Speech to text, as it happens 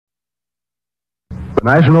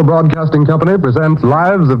The National Broadcasting Company presents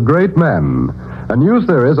Lives of Great Men, a new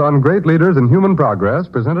series on great leaders in human progress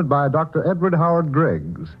presented by Dr. Edward Howard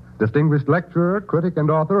Griggs, distinguished lecturer, critic, and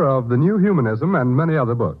author of The New Humanism and many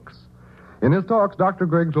other books. In his talks, Dr.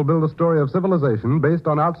 Griggs will build a story of civilization based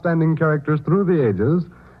on outstanding characters through the ages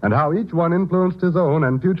and how each one influenced his own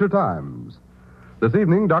and future times. This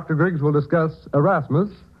evening, Dr. Griggs will discuss Erasmus,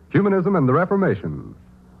 humanism, and the Reformation.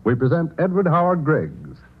 We present Edward Howard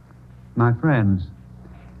Griggs. My friends,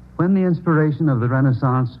 when the inspiration of the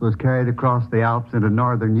Renaissance was carried across the Alps into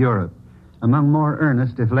northern Europe, among more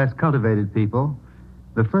earnest, if less cultivated people,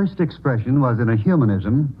 the first expression was in a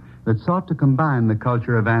humanism that sought to combine the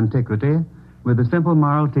culture of antiquity with the simple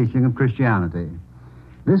moral teaching of Christianity.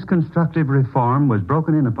 This constructive reform was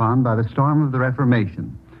broken in upon by the storm of the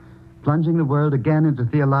Reformation, plunging the world again into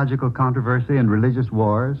theological controversy and religious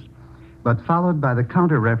wars, but followed by the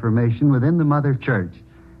Counter-Reformation within the Mother Church,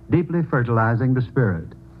 deeply fertilizing the spirit.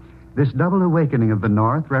 This double awakening of the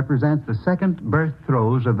North represents the second birth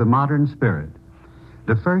throes of the modern spirit.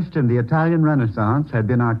 The first in the Italian Renaissance had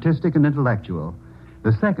been artistic and intellectual.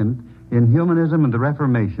 The second, in humanism and the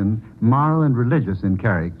Reformation, moral and religious in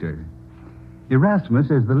character. Erasmus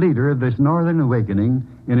is the leader of this northern awakening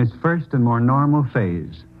in its first and more normal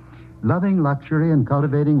phase. Loving luxury and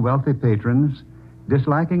cultivating wealthy patrons,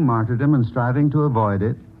 disliking martyrdom and striving to avoid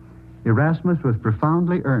it, Erasmus was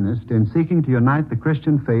profoundly earnest in seeking to unite the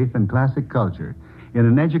Christian faith and classic culture in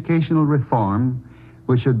an educational reform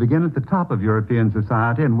which should begin at the top of European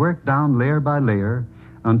society and work down layer by layer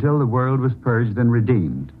until the world was purged and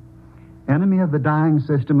redeemed. Enemy of the dying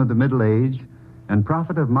system of the Middle Age and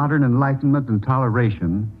prophet of modern enlightenment and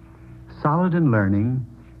toleration, solid in learning,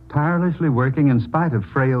 tirelessly working in spite of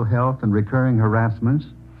frail health and recurring harassments,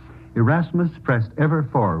 Erasmus pressed ever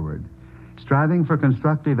forward, striving for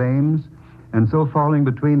constructive aims, and so falling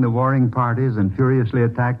between the warring parties and furiously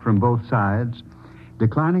attacked from both sides,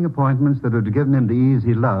 declining appointments that would have given him the ease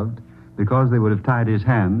he loved because they would have tied his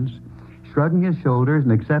hands, shrugging his shoulders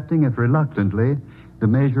and accepting, if reluctantly, the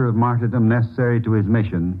measure of martyrdom necessary to his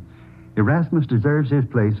mission, Erasmus deserves his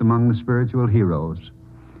place among the spiritual heroes.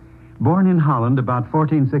 Born in Holland about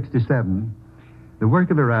 1467, the work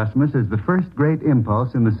of Erasmus is the first great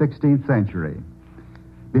impulse in the 16th century.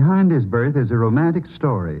 Behind his birth is a romantic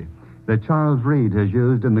story that Charles Reade has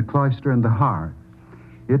used in The Cloister and the Hearth.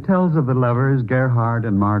 It tells of the lovers, Gerhard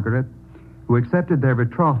and Margaret, who accepted their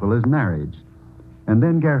betrothal as marriage, and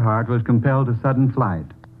then Gerhard was compelled to sudden flight.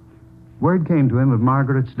 Word came to him of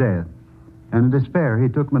Margaret's death, and in despair he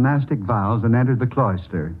took monastic vows and entered the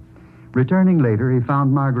cloister. Returning later, he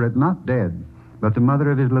found Margaret not dead, but the mother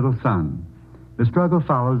of his little son. The struggle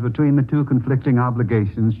follows between the two conflicting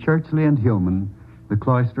obligations, churchly and human, the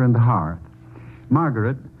cloister and the hearth.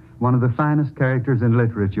 Margaret, one of the finest characters in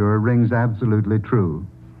literature, rings absolutely true.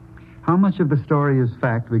 How much of the story is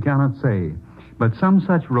fact we cannot say, but some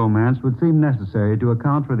such romance would seem necessary to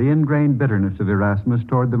account for the ingrained bitterness of Erasmus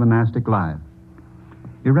toward the monastic life.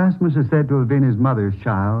 Erasmus is said to have been his mother's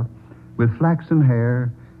child, with flaxen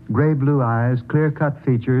hair, gray-blue eyes, clear-cut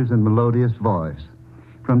features, and melodious voice.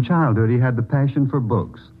 From childhood, he had the passion for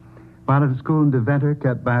books. While at a school in Deventer,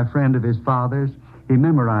 kept by a friend of his father's, he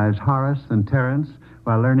memorized Horace and Terence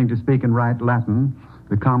while learning to speak and write Latin,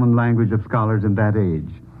 the common language of scholars in that age.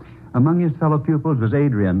 Among his fellow pupils was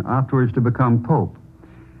Adrian, afterwards to become Pope.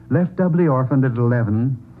 Left doubly orphaned at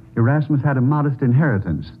 11, Erasmus had a modest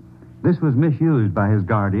inheritance. This was misused by his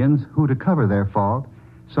guardians, who, to cover their fault,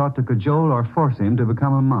 sought to cajole or force him to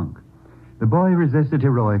become a monk. The boy resisted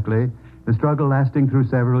heroically, the struggle lasting through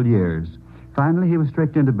several years. Finally, he was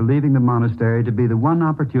tricked into believing the monastery to be the one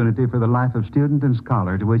opportunity for the life of student and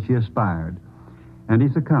scholar to which he aspired, and he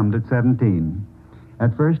succumbed at 17.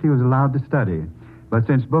 At first, he was allowed to study, but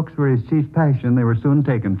since books were his chief passion, they were soon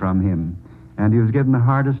taken from him, and he was given the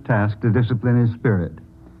hardest task to discipline his spirit.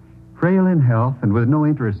 Frail in health and with no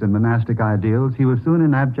interest in monastic ideals, he was soon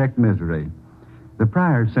in abject misery. The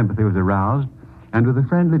prior's sympathy was aroused, and with a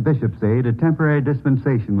friendly bishop's aid, a temporary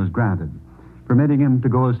dispensation was granted, permitting him to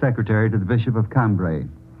go as secretary to the Bishop of Cambrai.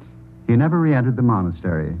 He never re-entered the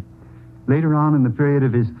monastery. Later on in the period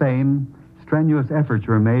of his fame, strenuous efforts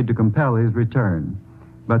were made to compel his return,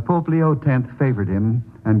 but Pope Leo X favored him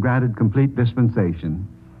and granted complete dispensation.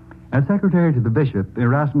 As secretary to the bishop,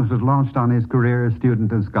 Erasmus was launched on his career as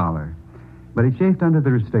student and scholar, but he chafed under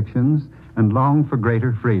the restrictions and longed for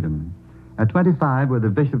greater freedom. At 25, with the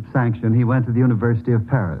bishop's sanction, he went to the University of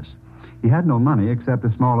Paris. He had no money except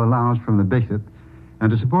a small allowance from the bishop,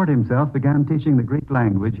 and to support himself began teaching the Greek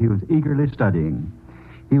language he was eagerly studying.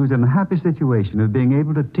 He was in the happy situation of being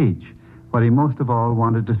able to teach what he most of all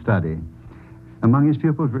wanted to study. Among his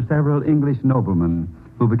pupils were several English noblemen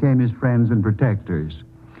who became his friends and protectors.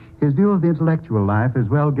 His view of the intellectual life is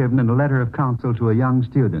well given in a letter of counsel to a young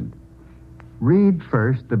student. Read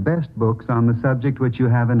first the best books on the subject which you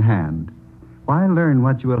have in hand. Why learn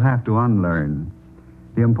what you will have to unlearn?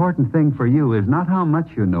 The important thing for you is not how much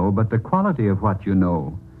you know, but the quality of what you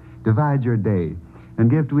know. Divide your day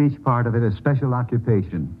and give to each part of it a special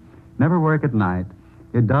occupation. Never work at night.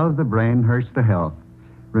 It dulls the brain, hurts the health.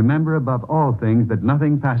 Remember above all things that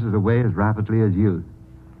nothing passes away as rapidly as youth.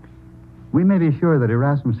 We may be sure that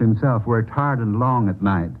Erasmus himself worked hard and long at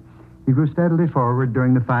night. He grew steadily forward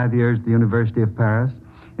during the 5 years at the University of Paris.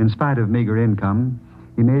 In spite of meager income,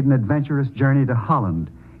 he made an adventurous journey to Holland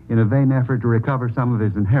in a vain effort to recover some of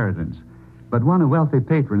his inheritance, but won a wealthy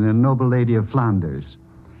patron in a noble lady of Flanders.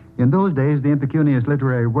 In those days, the impecunious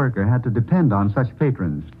literary worker had to depend on such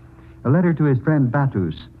patrons. A letter to his friend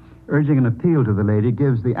Batus, urging an appeal to the lady,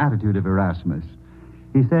 gives the attitude of Erasmus.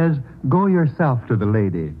 He says, "Go yourself to the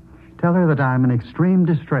lady. Tell her that I am in extreme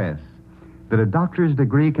distress, that a doctor's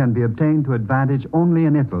degree can be obtained to advantage only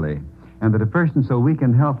in Italy, and that a person so weak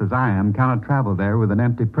in health as I am cannot travel there with an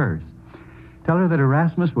empty purse. Tell her that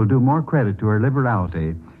Erasmus will do more credit to her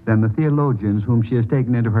liberality than the theologians whom she has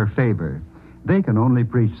taken into her favor. They can only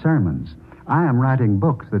preach sermons. I am writing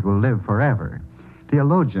books that will live forever.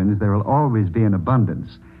 Theologians there will always be in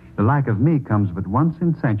abundance. The like of me comes but once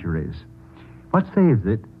in centuries." What saves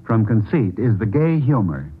it from conceit is the gay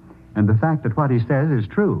humor, and the fact that what he says is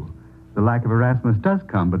true. The like of Erasmus does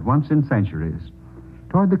come but once in centuries.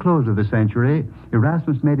 Toward the close of the century,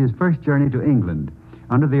 Erasmus made his first journey to England,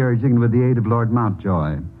 under the urging and with the aid of Lord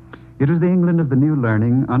Mountjoy. It was the England of the New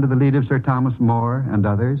Learning, under the lead of Sir Thomas More and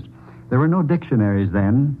others. There were no dictionaries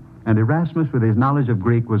then, and Erasmus, with his knowledge of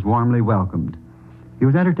Greek, was warmly welcomed. He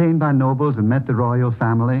was entertained by nobles and met the royal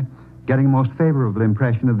family, getting a most favorable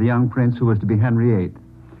impression of the young prince who was to be Henry VIII.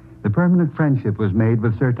 The permanent friendship was made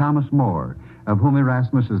with Sir Thomas More, of whom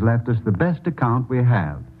Erasmus has left us the best account we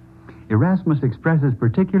have. Erasmus expresses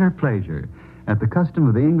particular pleasure at the custom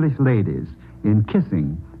of the English ladies in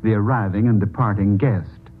kissing the arriving and departing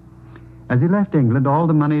guest. As he left England, all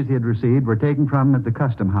the monies he had received were taken from him at the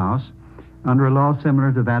custom house under a law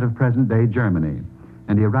similar to that of present-day Germany,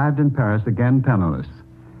 and he arrived in Paris again penniless.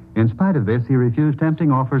 In spite of this, he refused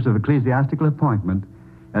tempting offers of ecclesiastical appointment,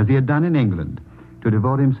 as he had done in England, to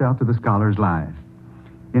devote himself to the scholar's life.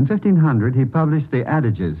 In 1500, he published the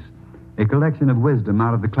Adages, a collection of wisdom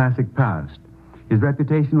out of the classic past. His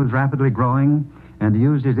reputation was rapidly growing, and he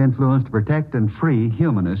used his influence to protect and free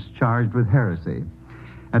humanists charged with heresy.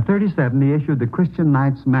 At 37, he issued the Christian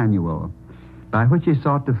Knight's Manual, by which he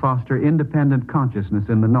sought to foster independent consciousness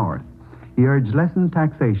in the North. He urged lessened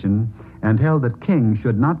taxation and held that kings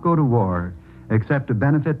should not go to war except to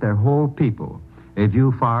benefit their whole people, a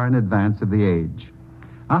view far in advance of the age.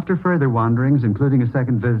 After further wanderings, including a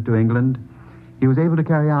second visit to England, he was able to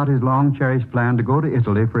carry out his long-cherished plan to go to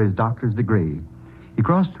Italy for his doctor's degree. He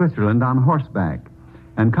crossed Switzerland on horseback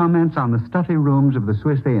and comments on the stuffy rooms of the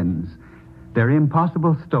Swiss inns, their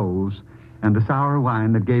impossible stoves, and the sour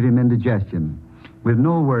wine that gave him indigestion, with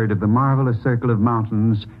no word of the marvelous circle of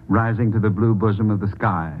mountains rising to the blue bosom of the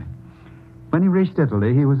sky. When he reached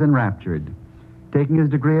Italy, he was enraptured. Taking his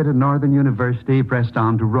degree at a northern university, he pressed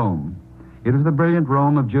on to Rome. It was the brilliant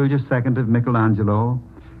Rome of Julius II of Michelangelo,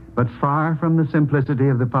 but far from the simplicity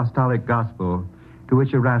of the apostolic gospel to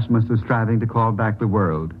which Erasmus was striving to call back the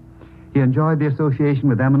world. He enjoyed the association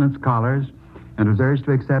with eminent scholars and was urged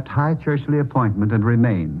to accept high churchly appointment and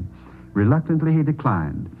remain. Reluctantly, he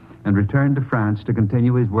declined and returned to France to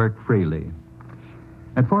continue his work freely.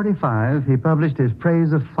 At 45, he published his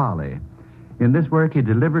Praise of Folly. In this work, he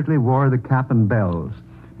deliberately wore the cap and bells,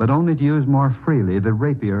 but only to use more freely the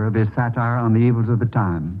rapier of his satire on the evils of the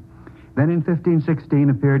time. Then in 1516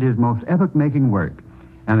 appeared his most epoch-making work,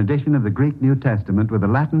 an edition of the Greek New Testament with a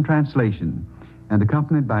Latin translation and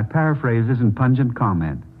accompanied by paraphrases and pungent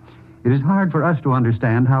comment. It is hard for us to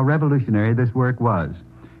understand how revolutionary this work was,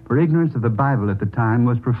 for ignorance of the Bible at the time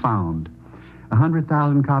was profound.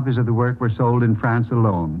 100,000 copies of the work were sold in France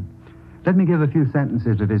alone. Let me give a few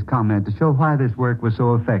sentences of his comment to show why this work was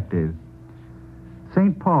so effective.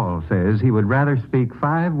 St. Paul says he would rather speak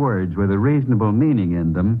 5 words with a reasonable meaning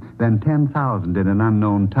in them than 10,000 in an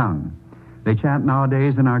unknown tongue. They chant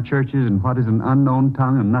nowadays in our churches in what is an unknown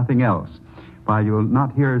tongue and nothing else, while you will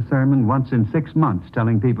not hear a sermon once in 6 months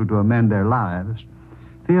telling people to amend their lives.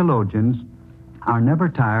 Theologians are never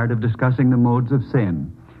tired of discussing the modes of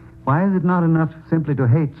sin. Why is it not enough simply to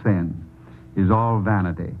hate sin? It is all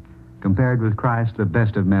vanity. Compared with Christ, the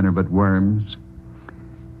best of men are but worms.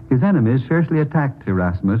 His enemies fiercely attacked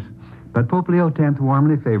Erasmus, But Pope Leo X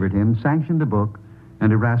warmly favored him, sanctioned the book,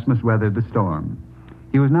 and Erasmus weathered the storm.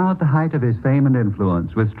 He was now at the height of his fame and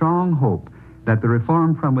influence, with strong hope that the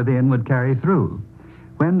reform from within would carry through.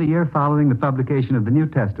 When, the year following the publication of the New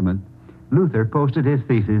Testament, Luther posted his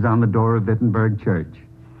theses on the door of Wittenberg Church.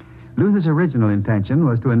 Luther's original intention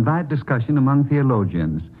was to invite discussion among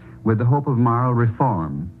theologians with the hope of moral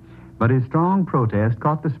reform. But his strong protest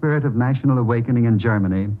caught the spirit of national awakening in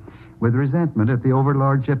Germany with resentment at the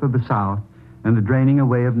overlordship of the South and the draining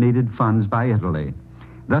away of needed funds by Italy.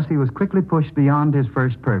 Thus he was quickly pushed beyond his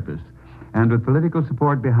first purpose, and with political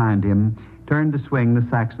support behind him, turned to swing the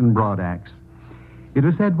Saxon broadaxe. It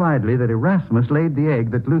was said widely that Erasmus laid the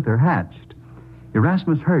egg that Luther hatched.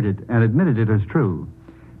 Erasmus heard it and admitted it as true,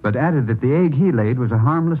 but added that the egg he laid was a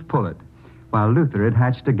harmless pullet, while Luther had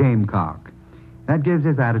hatched a gamecock. That gives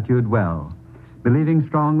his attitude well. Believing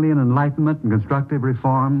strongly in enlightenment and constructive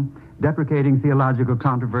reform, deprecating theological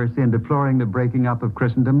controversy and deploring the breaking up of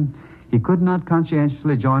Christendom, he could not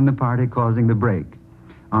conscientiously join the party causing the break.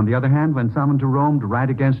 On the other hand, when summoned to Rome to write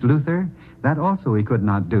against Luther, that also he could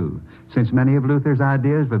not do, since many of Luther's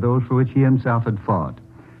ideas were those for which he himself had fought.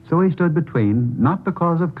 So he stood between, not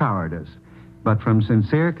because of cowardice, but from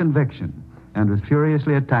sincere conviction, and was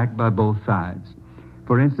furiously attacked by both sides.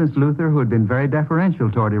 For instance, Luther, who had been very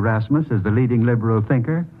deferential toward Erasmus as the leading liberal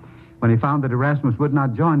thinker, when he found that Erasmus would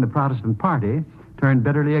not join the Protestant party, turned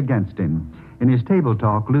bitterly against him. In his table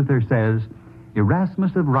talk, Luther says,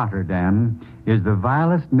 "Erasmus of Rotterdam is the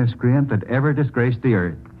vilest miscreant that ever disgraced the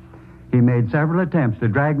earth. He made several attempts to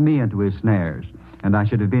drag me into his snares, and I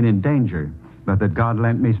should have been in danger, but that God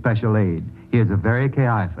lent me special aid. He is a very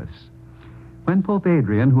Caiaphas." When Pope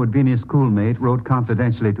Adrian, who had been his schoolmate, wrote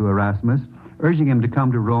confidentially to Erasmus, urging him to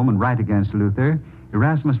come to Rome and write against Luther,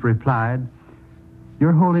 Erasmus replied,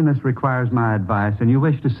 "Your Holiness requires my advice, and you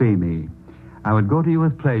wish to see me. I would go to you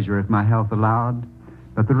with pleasure if my health allowed,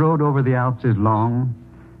 but the road over the Alps is long.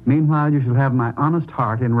 Meanwhile, you shall have my honest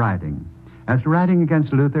heart in writing. As to writing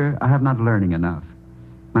against Luther, I have not learning enough.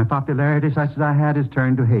 My popularity, such as I had, is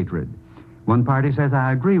turned to hatred. One party says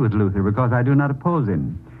I agree with Luther because I do not oppose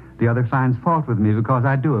him. The other finds fault with me because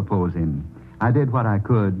I do oppose him. I did what I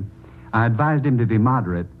could. I advised him to be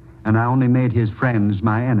moderate, and I only made his friends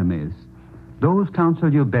my enemies. Those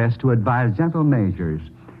counsel you best to advise gentle measures.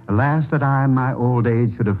 Alas, that I in my old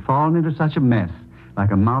age should have fallen into such a mess,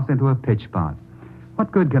 like a mouse into a pitch pot.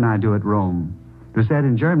 What good can I do at Rome? It was said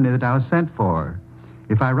in Germany that I was sent for.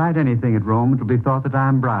 If I write anything at Rome, it will be thought that I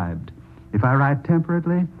am bribed. If I write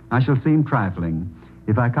temperately, I shall seem trifling.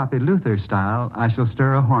 If I copy Luther's style, I shall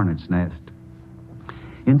stir a hornet's nest."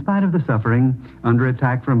 In spite of the suffering, under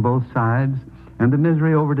attack from both sides, and the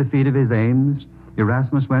misery over defeat of his aims,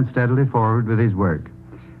 Erasmus went steadily forward with his work.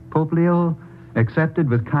 Pope Leo accepted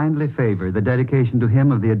with kindly favor the dedication to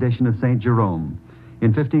him of the edition of St. Jerome.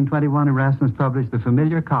 In 1521, Erasmus published the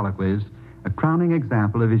familiar Colloquies, a crowning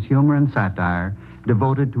example of his humor and satire,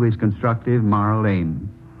 devoted to his constructive moral aim.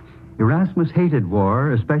 Erasmus hated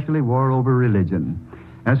war, especially war over religion.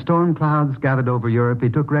 As storm clouds gathered over Europe, he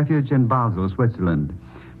took refuge in Basel, Switzerland.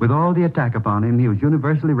 With all the attack upon him, he was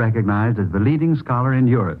universally recognized as the leading scholar in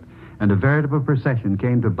Europe, and a veritable procession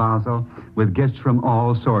came to Basel with gifts from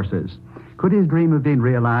all sources. Could his dream have been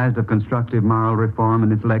realized of constructive moral reform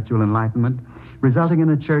and intellectual enlightenment, resulting in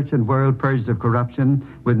a church and world purged of corruption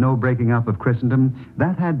with no breaking up of Christendom?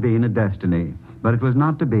 That had been a destiny, but it was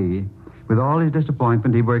not to be. With all his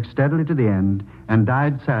disappointment, he worked steadily to the end and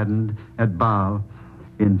died saddened at Bâle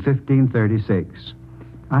in 1536.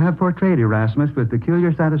 I have portrayed Erasmus with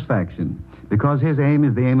peculiar satisfaction because his aim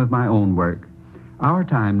is the aim of my own work. Our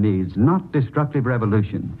time needs not destructive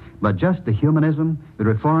revolution, but just the humanism, the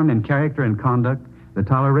reform in character and conduct, the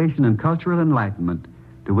toleration and cultural enlightenment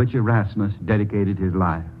to which Erasmus dedicated his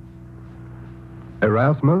life.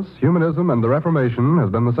 Erasmus, Humanism, and the Reformation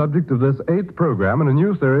has been the subject of this 8th program in a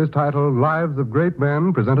new series titled Lives of Great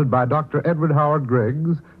Men, presented by Dr. Edward Howard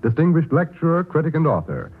Griggs, distinguished lecturer, critic, and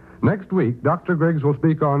author. Next week, Dr. Griggs will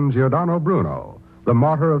speak on Giordano Bruno, the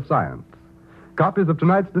martyr of science. Copies of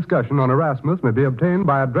tonight's discussion on Erasmus may be obtained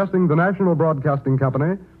by addressing the National Broadcasting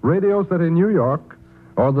Company, Radio City, New York,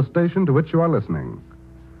 or the station to which you are listening.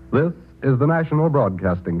 This is the National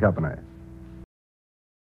Broadcasting Company.